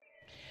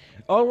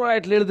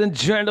Alright, ladies and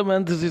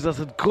gentlemen, this is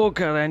Asad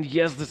Kokar, and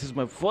yes, this is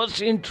my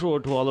first intro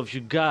to all of you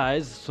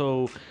guys.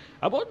 So,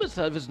 about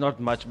myself is not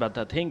much, but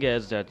the thing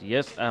is that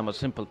yes, I'm a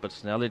simple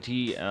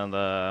personality and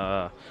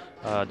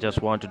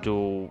just want to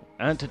do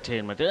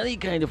entertainment, any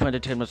kind of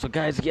entertainment. So,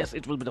 guys, yes,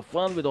 it will be the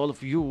fun with all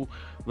of you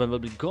when we'll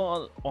be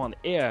gone on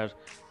air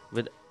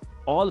with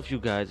all of you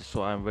guys.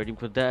 So, I'm waiting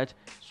for that.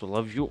 So,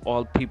 love you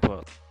all,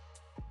 people.